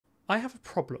I have a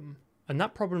problem, and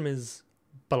that problem is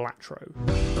Balatro.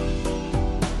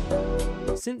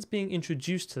 Since being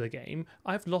introduced to the game,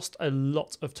 I've lost a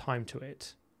lot of time to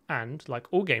it, and like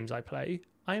all games I play,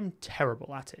 I am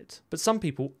terrible at it. But some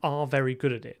people are very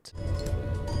good at it.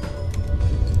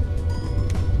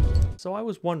 So I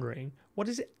was wondering, what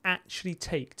does it actually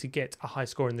take to get a high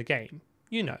score in the game?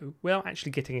 You know, without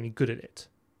actually getting any good at it.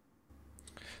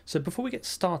 So before we get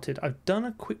started, I've done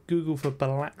a quick Google for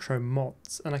Balatro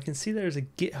mods, and I can see there is a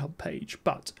GitHub page,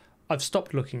 but I've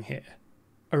stopped looking here.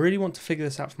 I really want to figure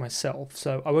this out for myself,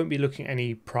 so I won't be looking at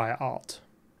any prior art.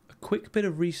 A quick bit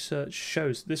of research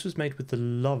shows that this was made with the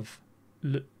Love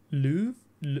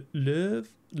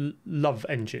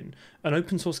engine, an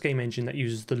open source game engine that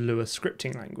uses the Lua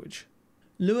scripting language.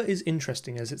 Lua is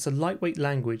interesting as it's a lightweight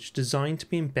language designed to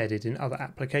be embedded in other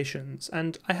applications,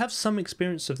 and I have some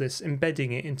experience of this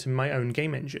embedding it into my own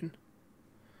game engine.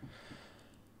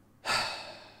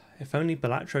 If only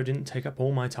Balatro didn't take up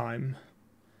all my time.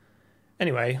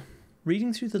 Anyway,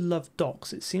 reading through the Love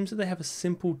docs, it seems that they have a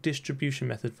simple distribution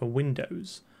method for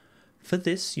Windows. For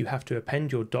this, you have to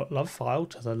append your .love file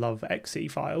to the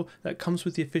love.exe file that comes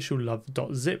with the official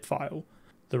love.zip file.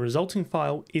 The resulting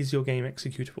file is your game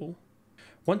executable.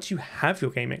 Once you have your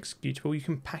game executable, you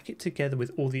can pack it together with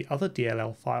all the other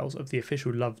DLL files of the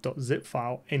official love.zip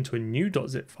file into a new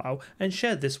 .zip file and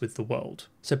share this with the world.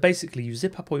 So basically you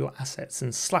zip up all your assets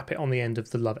and slap it on the end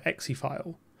of the love.exe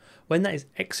file. When that is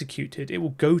executed, it will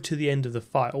go to the end of the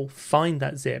file, find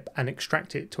that zip and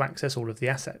extract it to access all of the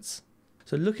assets.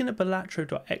 So looking at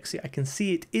balatro.exe, I can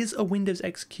see it is a Windows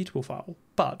executable file,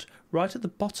 but right at the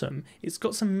bottom, it's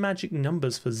got some magic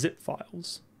numbers for zip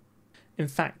files. In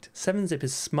fact, 7-zip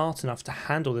is smart enough to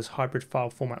handle this hybrid file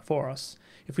format for us.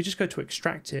 If we just go to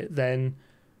extract it, then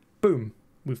boom,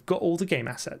 we've got all the game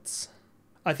assets.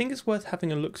 I think it's worth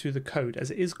having a look through the code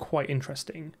as it is quite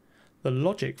interesting. The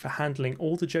logic for handling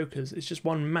all the jokers is just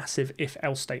one massive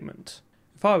if-else statement.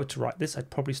 If I were to write this, I'd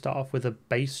probably start off with a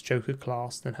base joker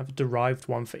class, then have a derived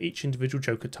one for each individual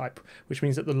joker type, which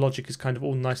means that the logic is kind of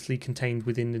all nicely contained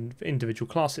within individual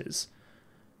classes.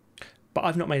 But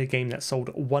I've not made a game that sold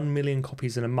 1 million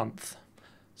copies in a month,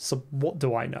 so what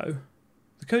do I know?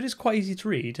 The code is quite easy to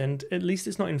read, and at least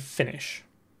it's not in Finnish.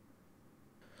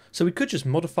 So we could just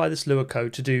modify this Lua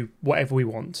code to do whatever we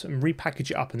want and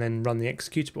repackage it up and then run the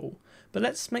executable, but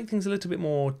let's make things a little bit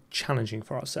more challenging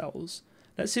for ourselves.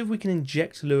 Let's see if we can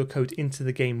inject Lua code into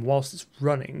the game whilst it's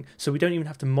running, so we don't even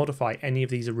have to modify any of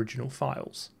these original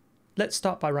files. Let's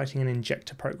start by writing an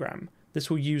injector program. This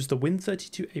will use the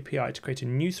Win32 API to create a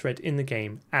new thread in the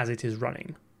game as it is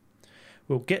running.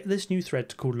 We'll get this new thread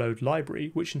to call load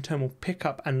library, which in turn will pick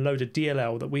up and load a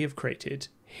DLL that we have created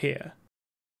here.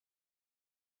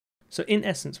 So in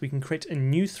essence, we can create a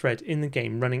new thread in the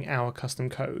game running our custom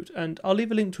code, and I'll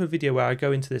leave a link to a video where I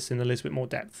go into this in a little bit more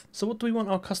depth. So what do we want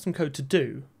our custom code to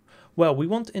do? Well, we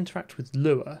want to interact with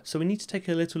Lua, so we need to take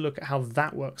a little look at how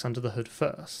that works under the hood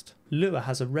first. Lua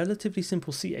has a relatively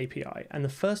simple C API, and the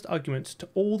first argument to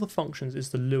all the functions is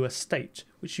the Lua state,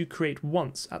 which you create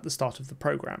once at the start of the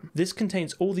program. This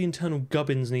contains all the internal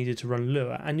gubbins needed to run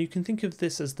Lua, and you can think of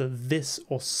this as the this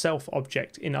or self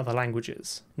object in other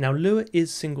languages. Now Lua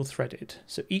is single-threaded,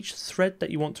 so each thread that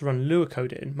you want to run Lua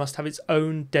code in must have its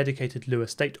own dedicated Lua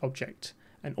state object,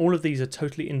 and all of these are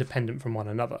totally independent from one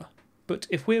another. But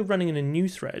if we're running in a new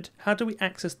thread, how do we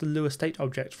access the Lua state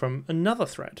object from another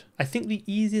thread? I think the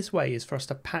easiest way is for us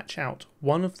to patch out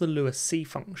one of the Lua C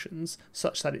functions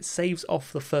such that it saves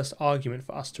off the first argument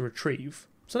for us to retrieve.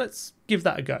 So let's give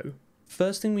that a go.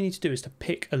 First thing we need to do is to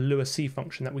pick a Lua C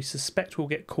function that we suspect will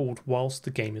get called whilst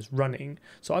the game is running.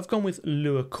 So I've gone with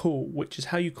Lua call, which is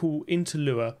how you call into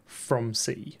Lua from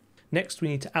C. Next we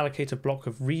need to allocate a block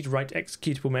of read-write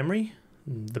executable memory,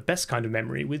 the best kind of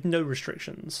memory with no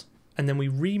restrictions. And then we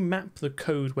remap the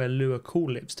code where Lua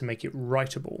call lives to make it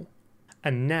writable.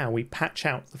 And now we patch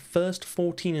out the first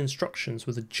 14 instructions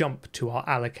with a jump to our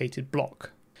allocated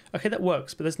block. Okay, that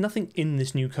works, but there's nothing in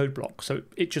this new code block, so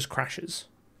it just crashes.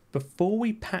 Before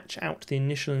we patch out the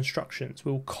initial instructions,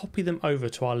 we'll copy them over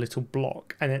to our little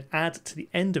block and then add to the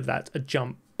end of that a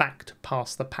jump back to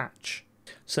pass the patch.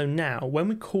 So now when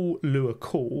we call Lua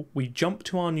call, we jump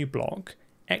to our new block,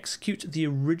 execute the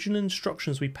original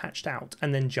instructions we patched out,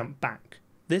 and then jump back.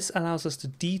 This allows us to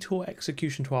detour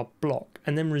execution to our block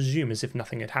and then resume as if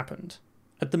nothing had happened.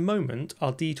 At the moment,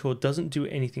 our detour doesn't do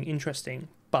anything interesting,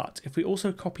 but if we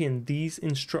also copy in these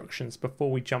instructions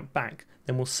before we jump back,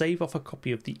 then we'll save off a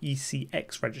copy of the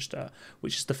ECX register,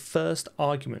 which is the first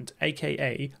argument,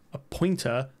 aka a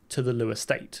pointer to the Lua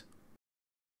state.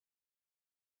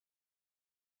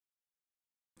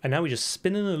 And now we just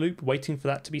spin in a loop waiting for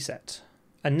that to be set.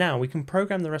 And now we can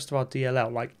program the rest of our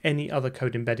DLL like any other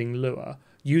code embedding Lua,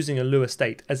 using a Lua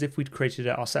state as if we'd created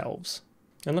it ourselves.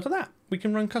 And look at that, we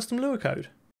can run custom Lua code.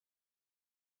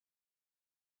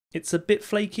 It's a bit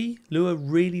flaky. Lua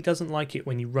really doesn't like it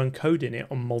when you run code in it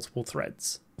on multiple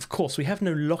threads. Of course, we have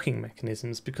no locking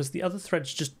mechanisms because the other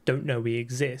threads just don't know we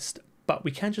exist, but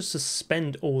we can just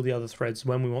suspend all the other threads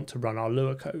when we want to run our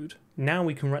Lua code. Now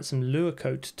we can write some Lua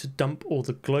code to dump all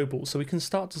the globals so we can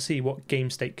start to see what game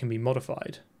state can be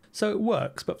modified. So it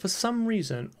works, but for some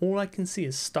reason all I can see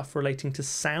is stuff relating to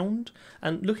sound,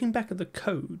 and looking back at the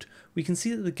code we can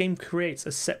see that the game creates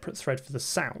a separate thread for the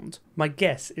sound. My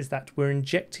guess is that we're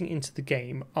injecting into the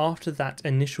game after that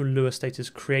initial Lua state is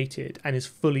created and is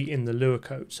fully in the Lua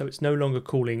code, so it's no longer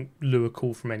calling Lua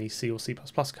call from any C or C++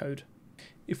 code.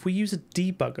 If we use a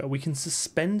debugger, we can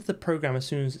suspend the program as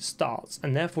soon as it starts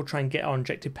and therefore try and get our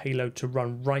injected payload to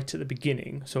run right at the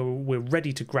beginning so we're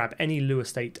ready to grab any Lua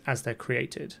state as they're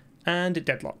created. And it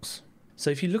deadlocks.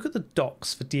 So if you look at the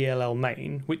docs for DLL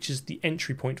main, which is the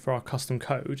entry point for our custom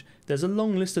code, there's a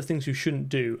long list of things you shouldn't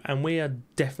do, and we are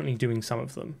definitely doing some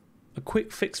of them. A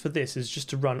quick fix for this is just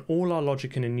to run all our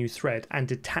logic in a new thread and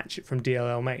detach it from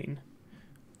DLL main.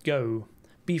 Go.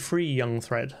 Be free, young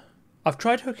thread. I've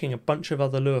tried hooking a bunch of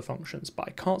other Lua functions, but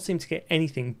I can't seem to get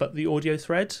anything but the audio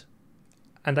thread,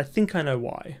 and I think I know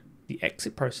why. The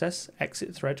exit process,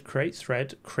 exit thread, create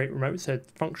remote thread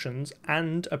functions,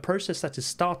 and a process that is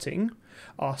starting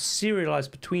are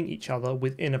serialized between each other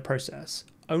within a process.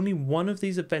 Only one of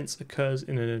these events occurs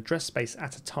in an address space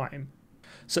at a time.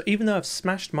 So even though I've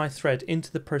smashed my thread into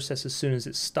the process as soon as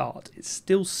it starts, it's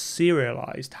still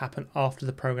serialized to happen after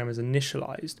the program is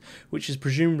initialized, which is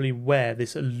presumably where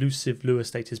this elusive Lua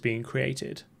state is being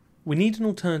created. We need an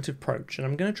alternative approach, and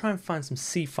I'm going to try and find some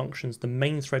C functions the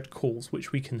main thread calls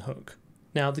which we can hook.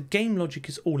 Now the game logic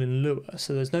is all in Lua,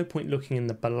 so there's no point looking in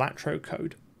the Balatro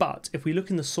code, but if we look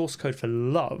in the source code for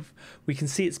love, we can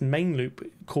see its main loop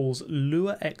calls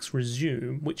Lua x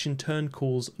resume, which in turn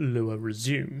calls Lua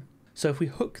resume. So if we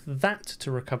hook that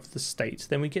to recover the state,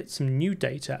 then we get some new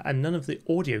data and none of the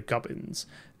audio gubbins,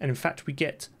 and in fact we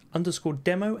get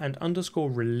 _demo and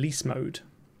 _release mode.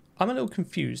 I'm a little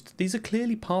confused. These are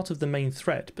clearly part of the main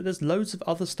thread, but there's loads of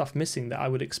other stuff missing that I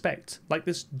would expect, like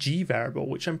this G variable,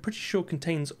 which I'm pretty sure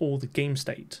contains all the game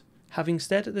state. Having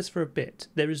stared at this for a bit,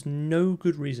 there is no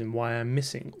good reason why I'm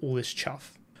missing all this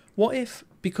chuff. What if,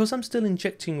 because I'm still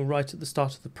injecting right at the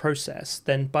start of the process,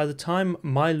 then by the time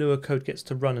my Lua code gets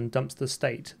to run and dumps the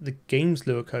state, the game's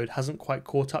Lua code hasn't quite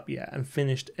caught up yet and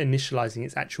finished initializing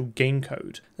its actual game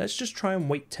code? Let's just try and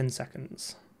wait 10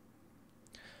 seconds.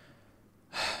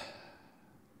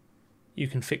 You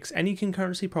can fix any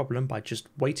concurrency problem by just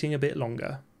waiting a bit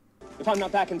longer. If I'm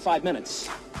not back in 5 minutes,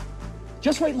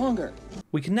 just wait longer.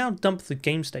 We can now dump the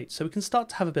game state so we can start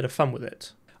to have a bit of fun with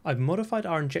it. I've modified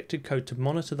our injected code to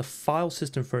monitor the file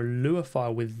system for a Lua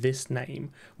file with this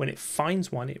name. When it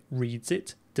finds one, it reads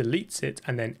it, deletes it,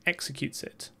 and then executes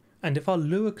it. And if our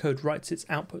Lua code writes its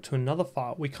output to another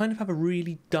file, we kind of have a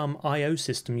really dumb I/O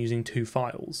system using two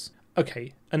files.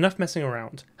 Okay, enough messing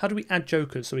around. How do we add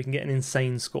jokers so we can get an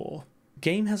insane score?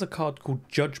 Game has a card called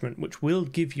Judgment which will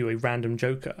give you a random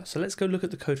joker, so let's go look at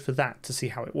the code for that to see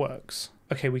how it works.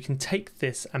 Okay, we can take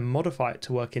this and modify it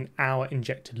to work in our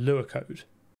injected Lua code.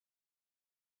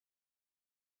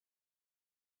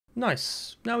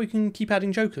 Nice, now we can keep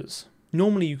adding jokers.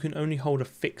 Normally you can only hold a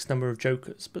fixed number of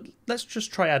jokers, but let's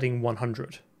just try adding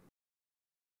 100.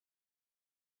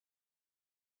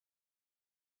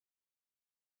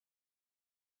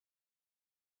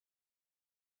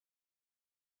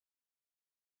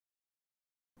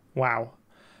 Wow.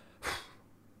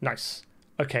 Nice.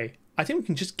 Okay, I think we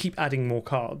can just keep adding more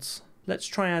cards. Let's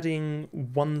try adding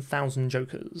 1000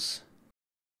 jokers.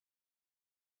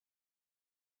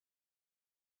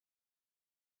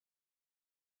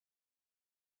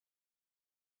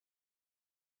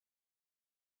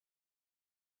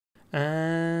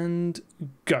 And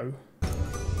go.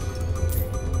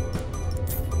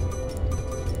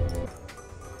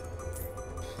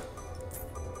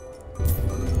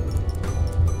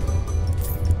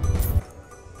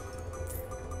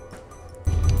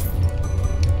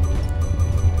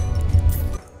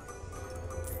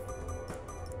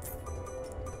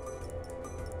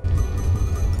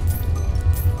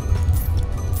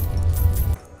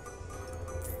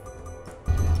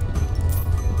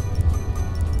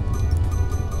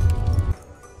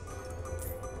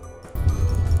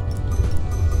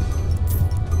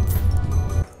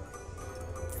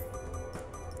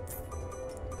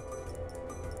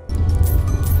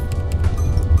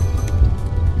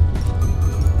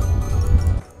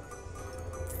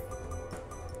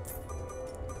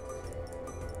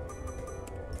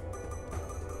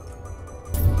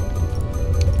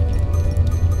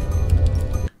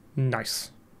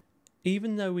 Nice.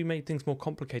 Even though we made things more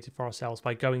complicated for ourselves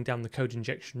by going down the code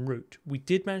injection route, we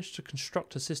did manage to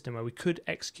construct a system where we could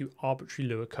execute arbitrary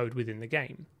Lua code within the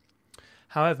game.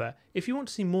 However, if you want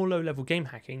to see more low-level game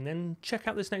hacking, then check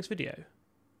out this next video.